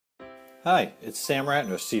Hi, it's Sam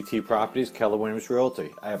Ratner, CT Properties, Keller Williams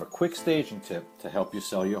Realty. I have a quick staging tip to help you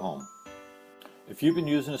sell your home. If you've been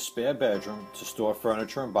using a spare bedroom to store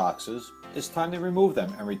furniture and boxes, it's time to remove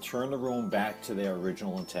them and return the room back to their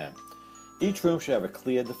original intent. Each room should have a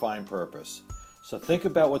clear, defined purpose. So think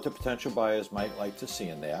about what the potential buyers might like to see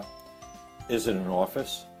in there. Is it an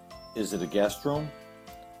office? Is it a guest room?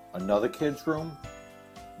 Another kid's room?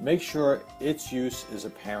 Make sure its use is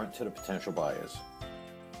apparent to the potential buyers.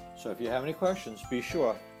 So if you have any questions, be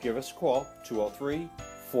sure, give us a call,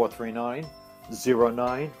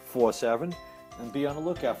 203-439-0947, and be on the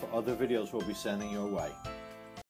lookout for other videos we'll be sending your way.